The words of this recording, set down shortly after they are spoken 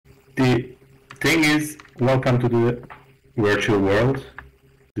Thing is, welcome to the virtual world,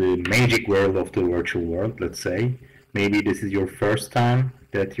 the magic world of the virtual world, let's say. Maybe this is your first time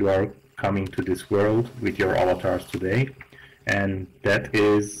that you are coming to this world with your avatars today, and that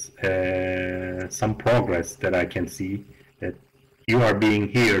is some progress that I can see. That you are being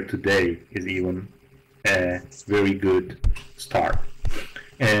here today is even a very good start.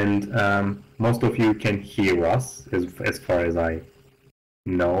 And most of you can hear us, as far as I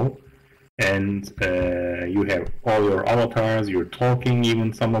know. And you have all your avatars, you're talking,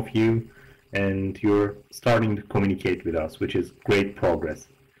 even some of you, and you're starting to communicate with us, which is great progress.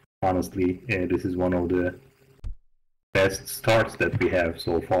 Honestly, this is one of the best starts that we have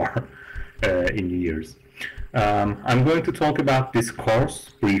so far in years. I'm going to talk about this course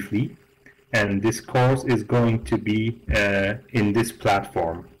briefly, and this course is going to be in this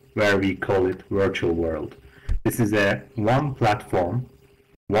platform where we call it Virtual World. This is one platform,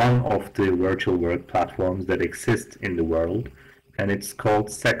 one of the virtual world platforms that exist in the world, and it's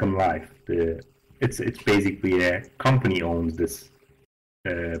called Second Life. It's basically a company owns this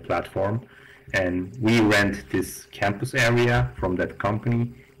platform, and we rent this campus area from that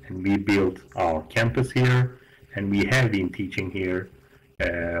company, and we build our campus here, and we have been teaching here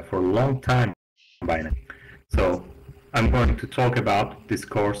for a long time by now. So I'm going to talk about this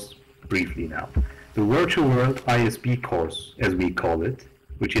course briefly now. The Virtual World ISB course, as we call it,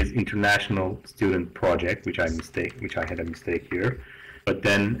 which is International Student Project, which I had a mistake here, but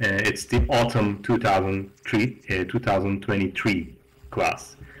then it's the autumn 2023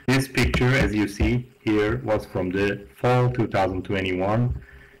 class. This picture, as you see here, was from the fall 2021,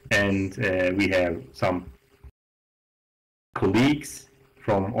 and we have some colleagues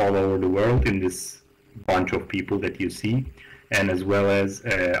from all over the world in this bunch of people that you see, and as well as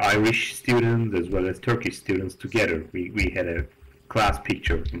Irish students, as well as Turkish students together. We had a class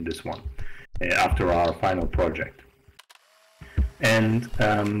picture in this one after our final project. And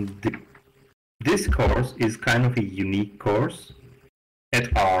this course is kind of a unique course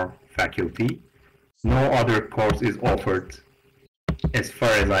at our faculty. No other course is offered, as far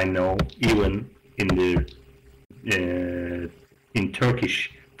as I know, even in the in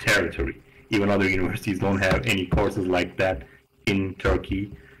Turkish territory. Even other universities don't have any courses like that in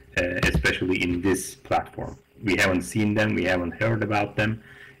Turkey, especially in this platform. We haven't seen them, we haven't heard about them.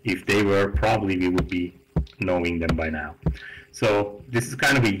 If they were, probably we would be knowing them by now. So this is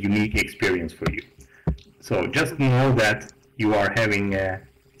kind of a unique experience for you. So just know that you are having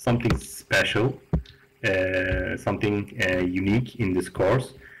something special, something unique in this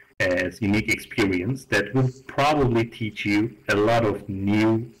course. It's a unique experience that will probably teach you a lot of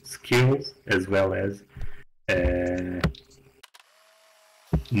new skills, as well as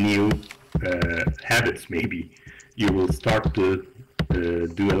new habits. Maybe you will start to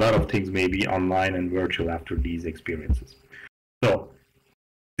do a lot of things, maybe online and virtual, after these experiences. So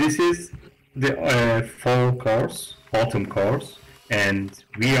this is the fall course, autumn course, and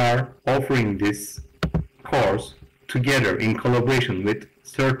we are offering this course together in collaboration with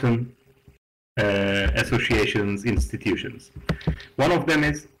certain associations, institutions. One of them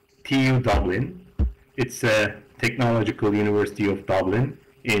is TU Dublin. It's a Technological University of Dublin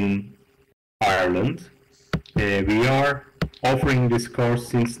in Ireland. We are offering this course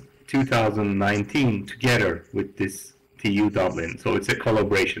since 2019 together with this TU Dublin, so it's a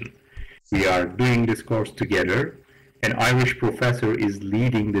collaboration. We are doing this course together. An Irish professor is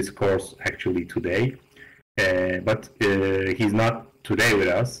leading this course actually today, but he's not today with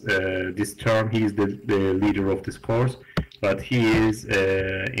us. This term he is the leader of this course, but he is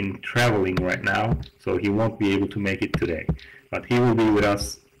in traveling right now, so he won't be able to make it today. But he will be with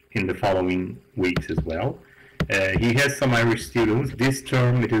us in the following weeks as well. He has some Irish students. This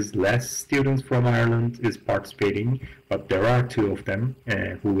term it is less students from Ireland is participating, but there are two of them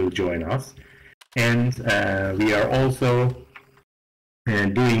who will join us. And we are also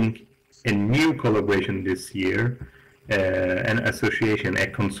doing a new collaboration this year, an association, a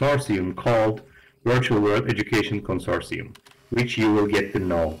consortium called Virtual World Education Consortium, which you will get to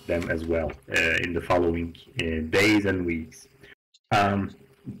know them as well in the following days and weeks.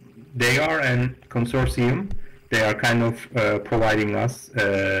 They are a consortium. They are kind of providing us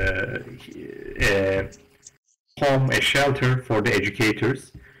a home, a shelter for the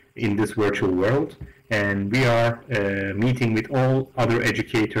educators in this virtual world, and we are meeting with all other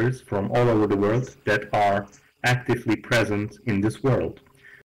educators from all over the world that are actively present in this world.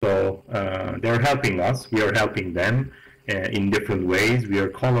 So they're helping us, we are helping them in different ways, we are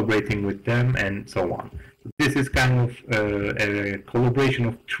collaborating with them, and so on. This is kind of a collaboration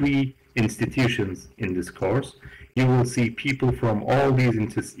of three institutions in this course. You will see people from all these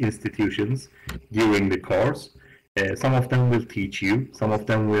institutions during the course. Some of them will teach you, some of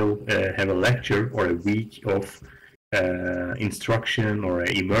them will have a lecture or a week of instruction or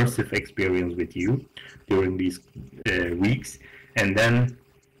an immersive experience with you during these weeks. And then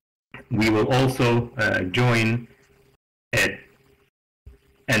we will also join an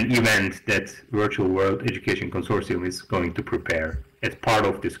event that Virtual World Education Consortium is going to prepare as part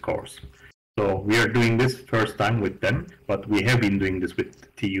of this course. So we are doing this first time with them, but we have been doing this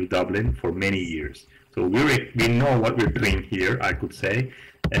with TU Dublin for many years. So we know what we're doing here, I could say,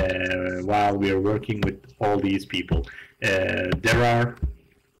 while we are working with all these people. This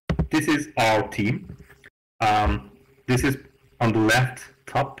is our team. This is on the left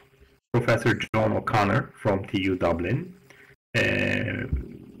top, Professor John O'Connor from TU Dublin.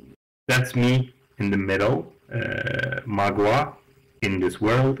 That's me in the middle, Magua in this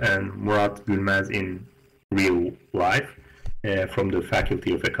world, and Murat Gülmez in real life from the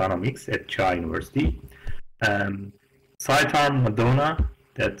Faculty of Economics at Chai University. Saitar Madonna,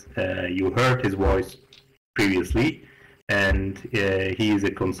 that you heard his voice previously, and he is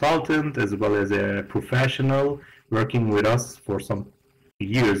a consultant as well as a professional working with us for some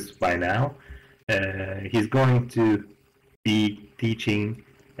years by now. He's going to be teaching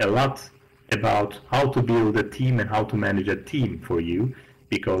a lot about how to build a team and how to manage a team for you,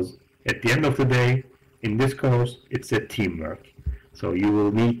 because at the end of the day, in this course, it's a teamwork. So you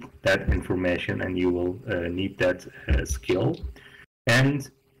will need that information and you will need that skill. And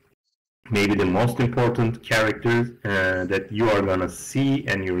maybe the most important characters that you are gonna see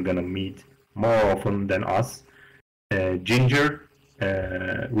and you're gonna meet more often than us, Ginger,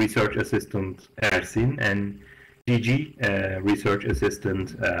 research assistant Ersin, and Gigi, research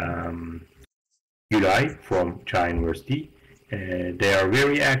assistant Gülay from Chai University. They are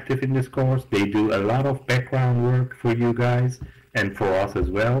very active in this course. They do a lot of background work for you guys and for us as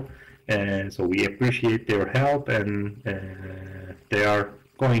well. So we appreciate their help, and they are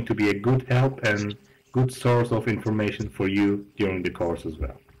going to be a good help and good source of information for you during the course as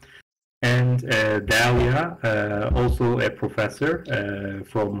well. And Dalia, also a professor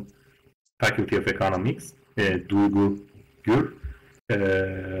from Faculty of Economics, Duygu Gür.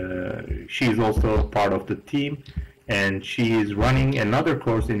 She is also part of the team, and she is running another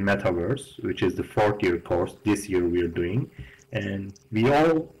course in Metaverse, which is the 4th year course this year we are doing. And we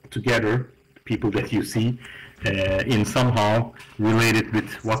all together, people that you see, in somehow related with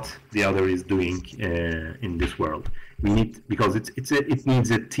what the other is doing in this world. We need, because it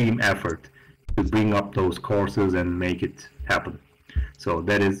needs a team effort to bring up those courses and make it happen. So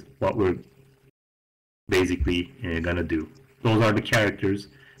that is what we're basically gonna do. Those are the characters,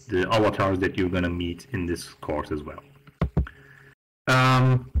 the avatars that you're gonna meet in this course as well.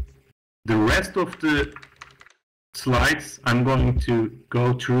 The rest of the slides I'm going to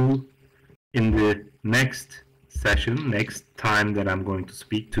go through in the next session, next time that I'm going to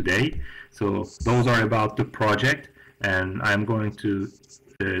speak today. So those are about the project, and I'm going to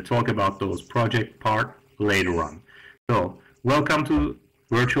talk about those project part later on. So welcome to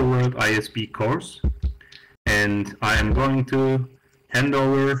Virtual World ISP course, and I am going to hand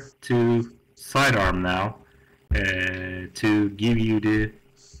over to Sidearm now to give you the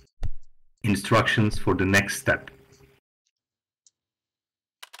instructions for the next step.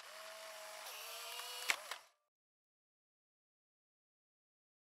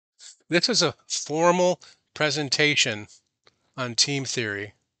 This is a formal presentation on team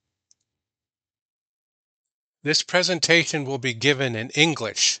theory. This presentation will be given in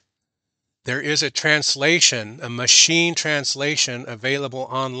English. There is a translation, a machine translation available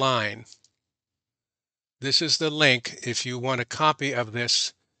online. This is the link if you want a copy of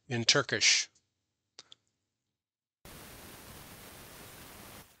this in Turkish.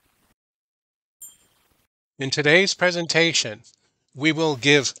 In today's presentation, we will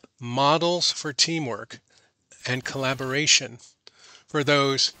give models for teamwork and collaboration for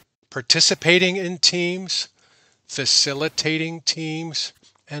those participating in teams, facilitating teams,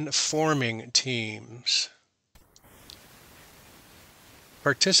 and forming teams.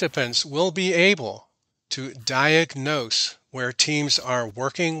 Participants will be able to diagnose where teams are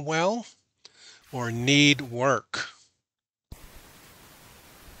working well or need work.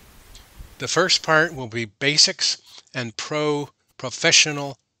 The first part will be basics and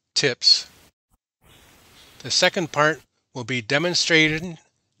professional tips. The second part will be demonstrations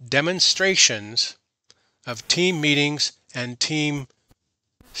of team meetings and team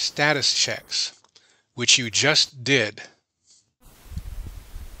status checks, which you just did.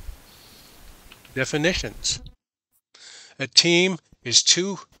 Definitions. A team is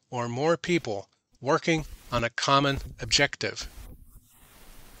two or more people working on a common objective.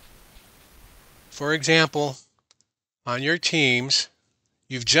 For example, on your teams,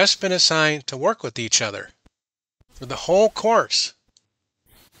 you've just been assigned to work with each other for the whole course.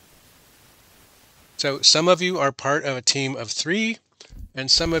 So some of you are part of a team of 3, and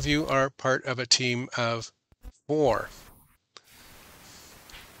some of you are part of a team of 4.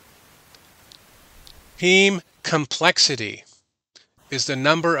 Team complexity is the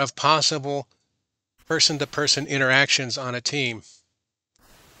number of possible person-to-person interactions on a team.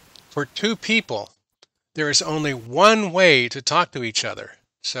 For 2 people, there is only one way to talk to each other.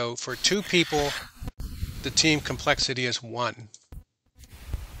 So for 2 people, the team complexity is 1.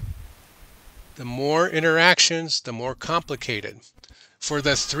 The more interactions, the more complicated. For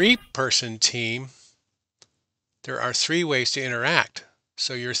the 3-person team, there are 3 ways to interact.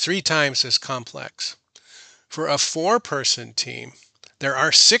 So you're 3 times as complex. For a 4-person team, there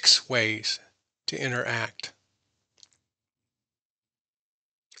are 6 ways to interact.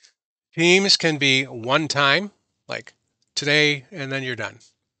 Teams can be one time, like today, and then you're done.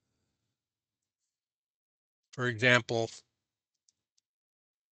 For example,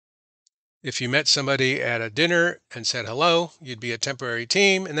 if you met somebody at a dinner and said hello, you'd be a temporary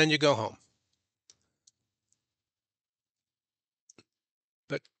team, and then you go home.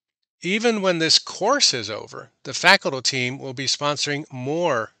 But even when this course is over, the faculty team will be sponsoring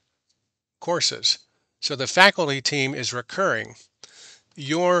more courses. So the faculty team is recurring.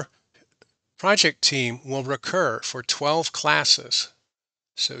 Your project team will recur for 12 classes.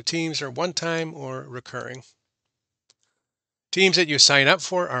 So teams are one time or recurring. Teams that you sign up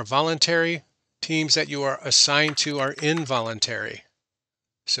for are voluntary. Teams that you are assigned to are involuntary.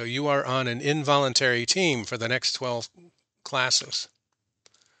 So you are on an involuntary team for the next 12 classes.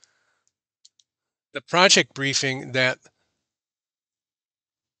 The project briefing that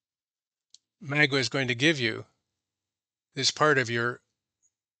Magwa is going to give you is part of your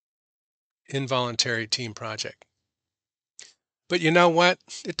involuntary team project. But you know what?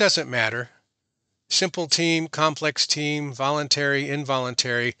 It doesn't matter. Simple team, complex team, voluntary,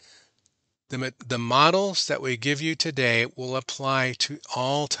 involuntary. The models that we give you today will apply to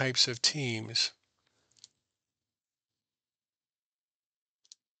all types of teams.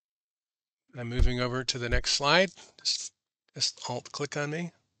 I'm moving over to the next slide. Just alt-click on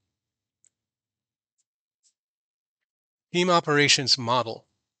me. Team operations model.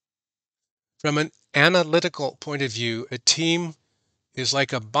 From an analytical point of view, a team is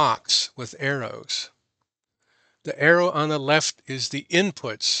like a box with arrows. The arrow on the left is the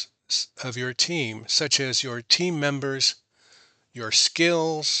inputs of your team, such as your team members, your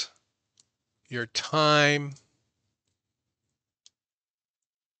skills, your time.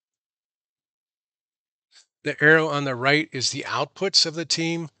 The arrow on the right is the outputs of the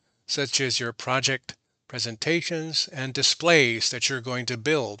team, such as your project presentations and displays that you're going to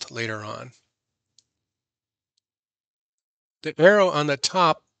build later on. The arrow on the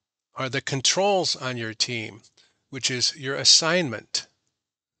top are the controls on your team, which is your assignment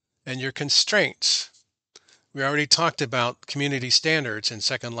and your constraints. We already talked about community standards in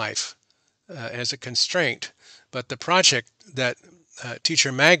Second Life as a constraint, but the project that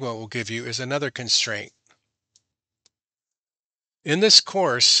Teacher Magwa will give you is another constraint. In this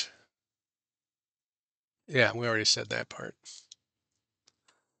course, yeah, we already said that part.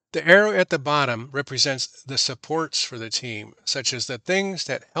 The arrow at the bottom represents the supports for the team, such as the things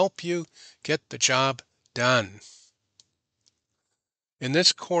that help you get the job done. In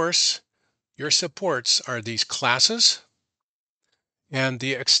this course, your supports are these classes and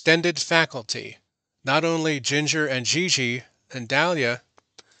the extended faculty. Not only Ginger and Gigi and Dahlia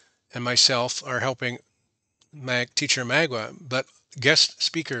and myself are helping Teacher Magwa, but guest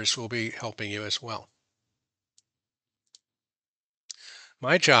speakers will be helping you as well.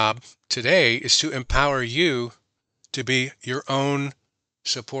 My job today is to empower you to be your own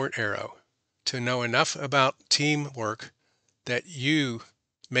support arrow, to know enough about teamwork that you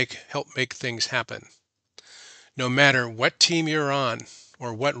help make things happen. No matter what team you're on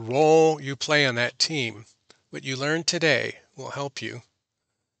or what role you play on that team, what you learn today will help you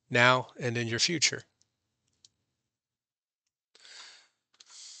now and in your future.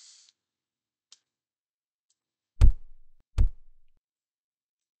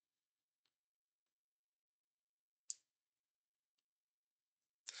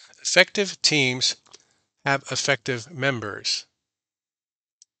 Effective teams have effective members.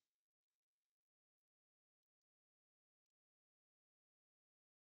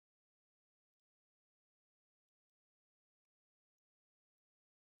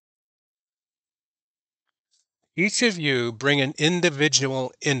 Each of you bring an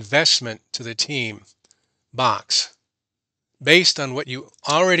individual investment to the team, box based on what you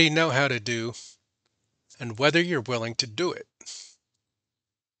already know how to do and whether you're willing to do it.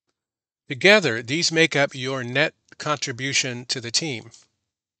 Together, these make up your net contribution to the team.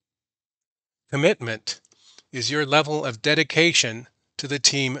 Commitment is your level of dedication to the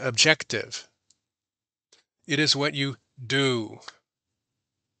team objective. It is what you do.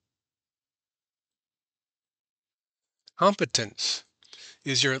 Competence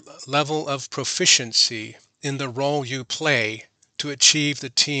is your level of proficiency in the role you play to achieve the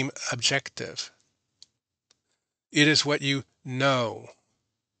team objective. It is what you know.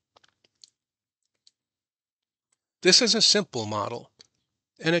 This is a simple model,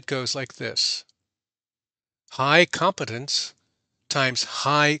 and it goes like this. High competence times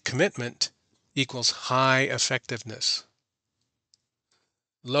high commitment equals high effectiveness.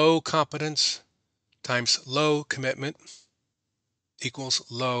 Low competence times low commitment equals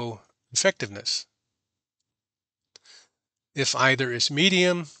low effectiveness. If either is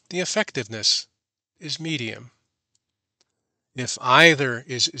medium, the effectiveness is medium. If either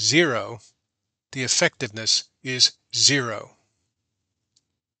is 0, the effectiveness is 0.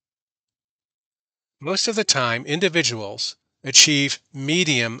 Most of the time, individuals achieve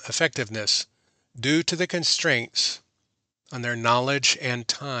medium effectiveness due to the constraints on their knowledge and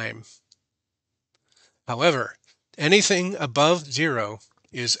time. However, anything above 0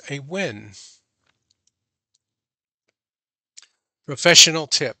 is a win. Professional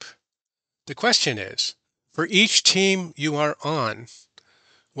tip. The question is, for each team you are on,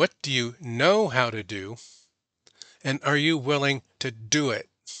 what do you know how to do, and are you willing to do it?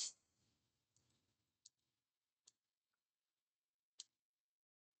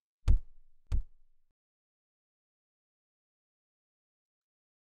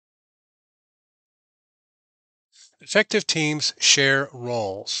 Effective teams share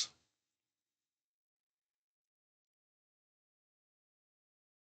roles.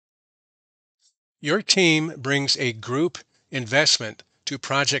 Your team brings a group investment to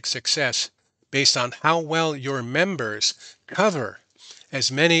project success based on how well your members cover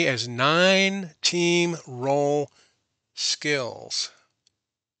as many as 9 team role skills.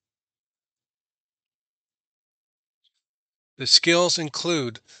 The skills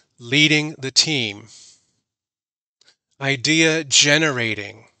include leading the team, idea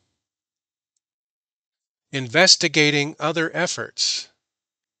generating, investigating other efforts,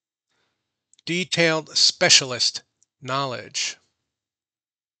 detailed specialist knowledge,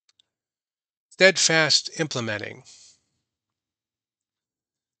 steadfast implementing,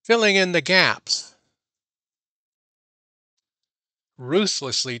 filling in the gaps,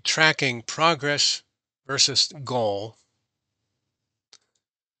 ruthlessly tracking progress versus goal,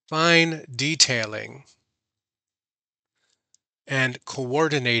 fine detailing, and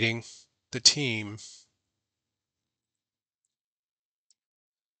coordinating the team.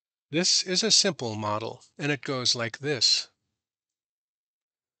 This is a simple model, and it goes like this.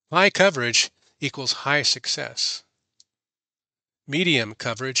 High coverage equals high success. Medium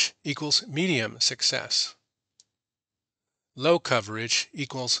coverage equals medium success. Low coverage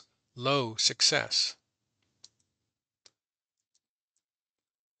equals low success.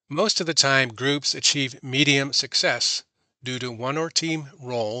 Most of the time, groups achieve medium success due to one or team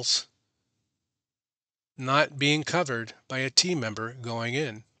roles not being covered by a team member going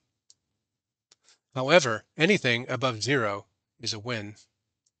in. However, anything above 0 is a win.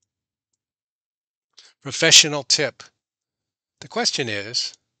 Professional tip. The question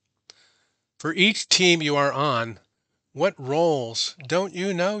is, for each team you are on, what roles don't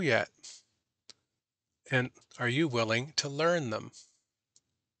you know yet? And are you willing to learn them?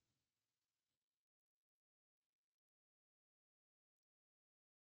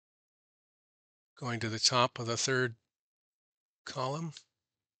 Going to the top of the third column.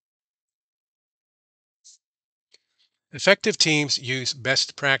 Effective teams use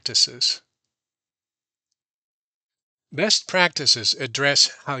best practices. Best practices address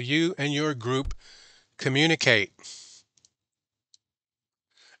how you and your group communicate.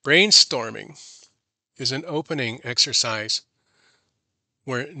 Brainstorming is an opening exercise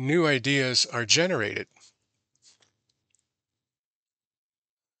where new ideas are generated.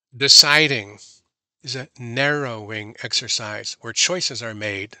 Deciding is a narrowing exercise where choices are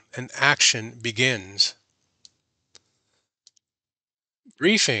made and action begins.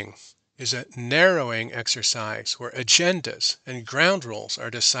 Briefing is a narrowing exercise where agendas and ground rules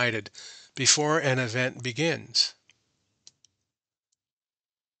are decided before an event begins.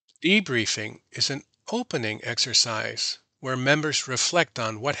 Debriefing is an opening exercise where members reflect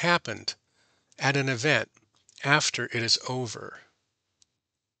on what happened at an event after it is over.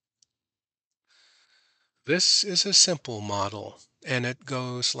 This is a simple model, and it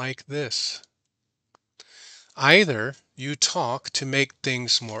goes like this. Either you talk to make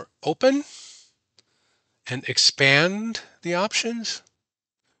things more open and expand the options,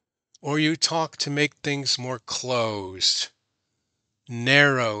 or you talk to make things more closed,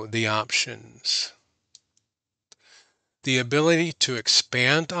 narrow the options. The ability to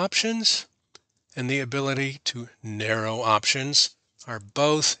expand options and the ability to narrow options are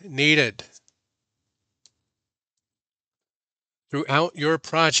both needed. Throughout your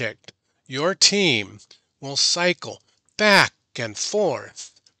project, your team will cycle back and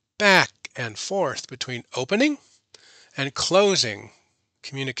forth between opening and closing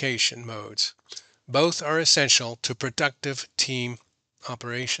communication modes. Both are essential to productive team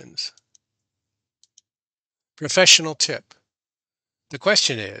operations. Professional tip. The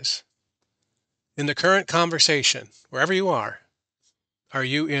question is, in the current conversation, wherever you are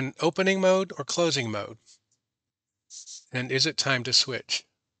you in opening mode or closing mode? And is it time to switch?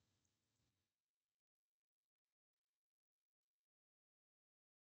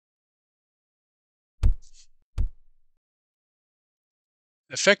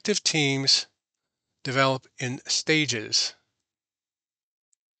 Effective teams develop in stages.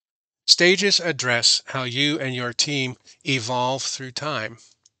 Stages address how you and your team evolve through time.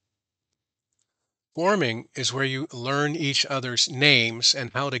 Forming is where you learn each other's names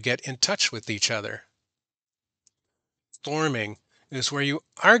and how to get in touch with each other. Storming is where you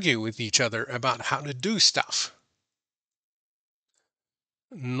argue with each other about how to do stuff.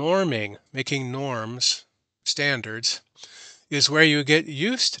 Norming, making norms, standards, is where you get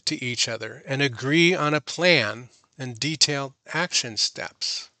used to each other and agree on a plan and detailed action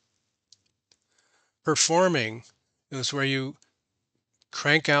steps. Performing is where you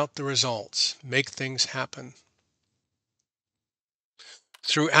crank out the results, make things happen.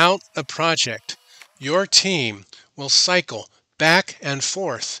 Throughout a project, your team will cycle back and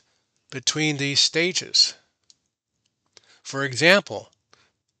forth between these stages. For example,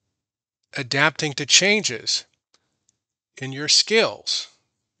 adapting to changes in your skills.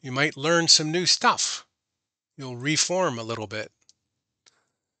 You might learn some new stuff. You'll reform a little bit.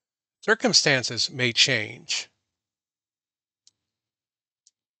 Circumstances may change.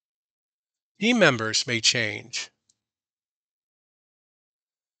 Team members may change.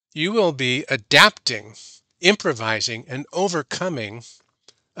 You will be adapting, improvising, and overcoming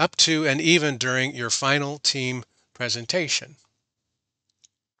up to and even during your final team presentation.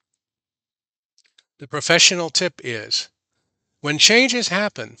 The professional tip is, when changes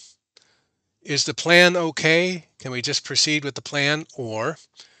happen, is the plan okay? Can we just proceed with the plan? Or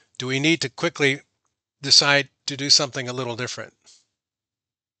do we need to quickly decide to do something a little different?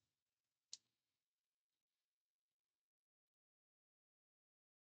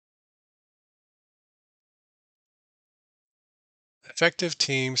 Effective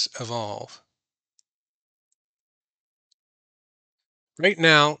teams evolve. Right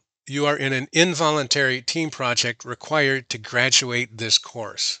now, you are in an involuntary team project required to graduate this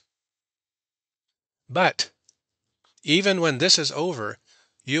course. But even when this is over,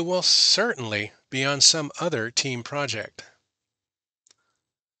 you will certainly be on some other team project.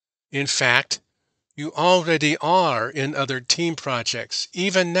 In fact, you already are in other team projects,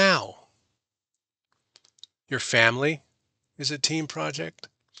 even now. Your family is a team project.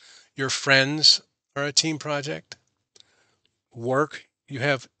 Your friends are a team project. Work, you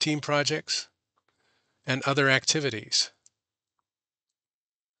have team projects and other activities.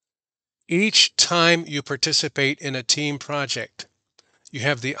 Each time you participate in a team project, you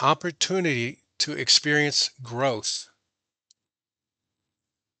have the opportunity to experience growth.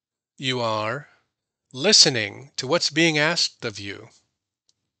 You are listening to what's being asked of you,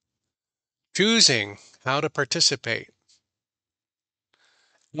 choosing how to participate,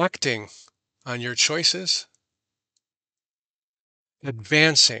 acting on your choices,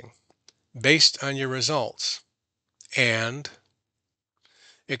 advancing based on your results, and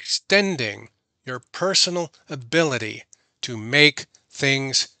extending your personal ability to make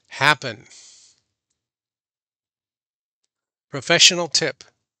things happen. Professional tip.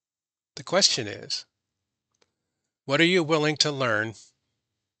 The question is, what are you willing to learn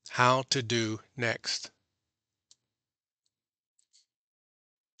how to do next?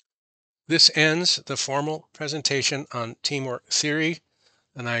 This ends the formal presentation on teamwork theory,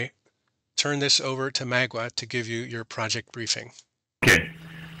 and I turn this over to Magua to give you your project briefing. Okay.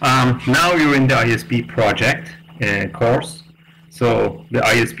 Now you're in the ISP project course. So the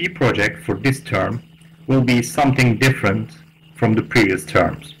ISP project for this term will be something different from the previous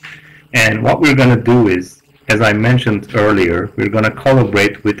terms. And what we're going to do is as I mentioned earlier, we're going to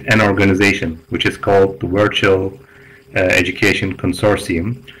collaborate with an organization which is called the Virtual Education Consortium.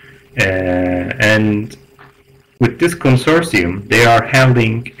 And with this consortium, they are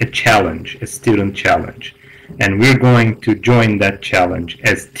having a challenge, a student challenge. And we're going to join that challenge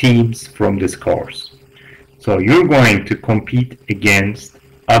as teams from this course. So you're going to compete against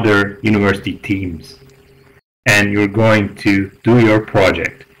other university teams. And you're going to do your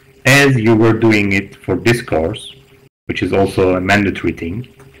project as you were doing it for this course, which is also a mandatory thing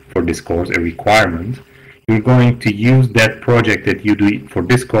for this course, a requirement. You're going to use that project that you do for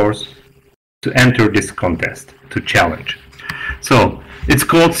this course to enter this contest, to challenge. So it's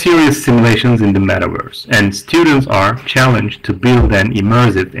called Serious Simulations in the Metaverse, and students are challenged to build an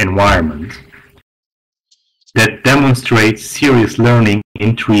immersive environment that demonstrates serious learning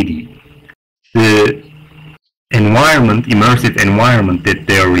in 3D. The immersive environment that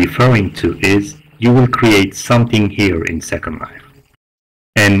they are referring to is you will create something here in Second Life.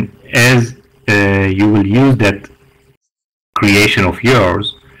 And as you will use that creation of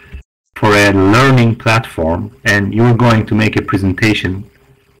yours for a learning platform, and you're going to make a presentation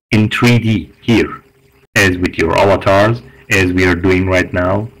in 3D here, as with your avatars, as we are doing right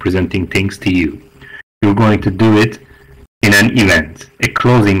now, presenting things to you. You're going to do it in an event, a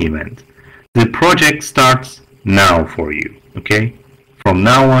closing event. The project starts now for you, okay? From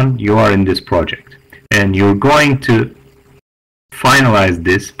now on, you are in this project, and you're going to finalize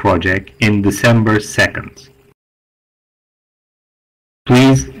this project in December 2nd.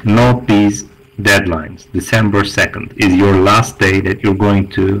 Please note these deadlines. December 2nd is your last day that you're going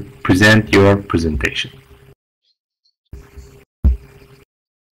to present your presentation.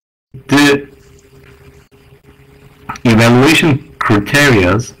 The evaluation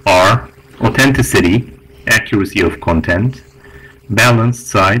criteria are authenticity, accuracy of content, balanced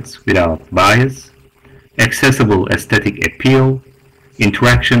sites without bias, accessible aesthetic appeal,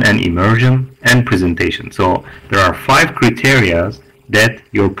 interaction and immersion, and presentation. So there are 5 criteria that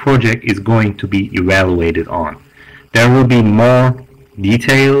your project is going to be evaluated on. There will be more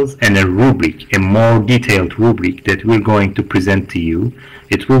details and a rubric, a more detailed rubric that we're going to present to you.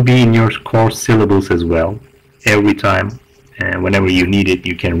 It will be in your course syllabus as well. Every time, whenever you need it,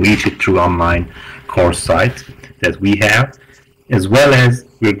 you can reach it through online course site that we have, as well as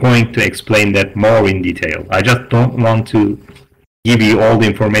we're going to explain that more in detail. I just don't want to give you all the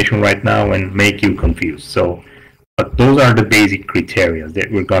information right now and make you confused. But those are the basic criteria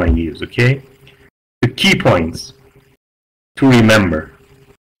that we're going to use, okay? The key points to remember: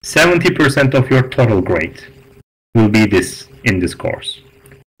 70% of your total grade will be in this course.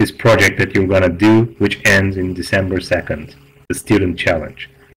 This project that you're going to do, which ends in December 2nd, the student challenge.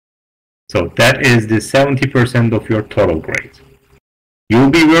 So that is the 70% of your total grade. You'll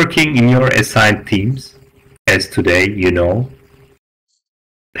be working in your assigned teams, as today you know.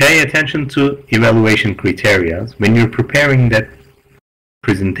 Pay attention to evaluation criteria. When you're preparing that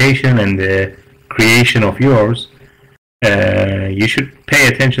presentation and the creation of yours, you should pay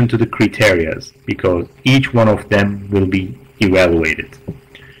attention to the criteria because each one of them will be evaluated.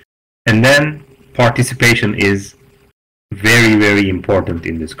 And then participation is very, very important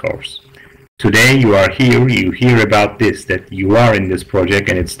in this course. Today you are here, you hear about this, that you are in this project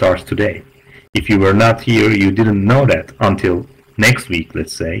and it starts today. If you were not here, you didn't know that until next week,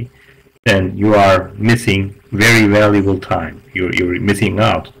 let's say, then you are missing very valuable time. You're missing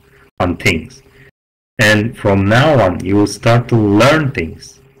out on things. And from now on, you will start to learn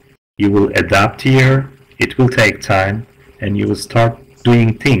things. You will adapt here, it will take time, and you will start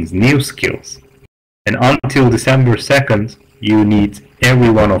doing things, new skills. And until December 2nd, you need every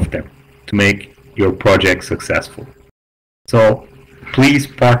one of them to make your project successful. So please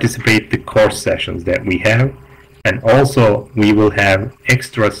participate in the course sessions that we have. And also we will have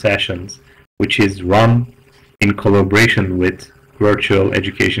extra sessions which is run in collaboration with Virtual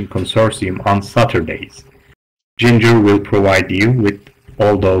Education Consortium on Saturdays. Ginger will provide you with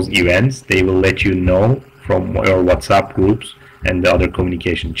all those events. They will let you know from your WhatsApp groups and the other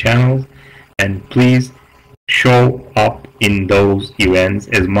communication channels. And please show up in those events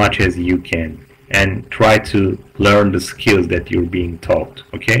as much as you can and try to learn the skills that you're being taught,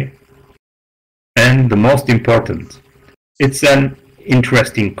 okay? And the most important, it's an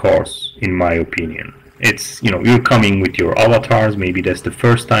interesting course in my opinion. It's, you're coming with your avatars. Maybe that's the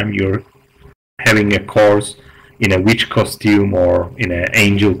first time you're having a course in a witch costume or in an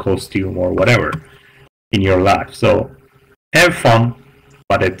angel costume or whatever in your life. So have fun,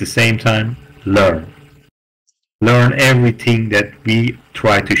 but at the same time, learn. Learn everything that we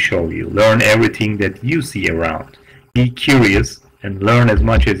try to show you. Learn everything that you see around. Be curious and learn as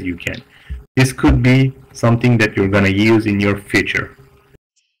much as you can. This could be something that you're gonna use in your future.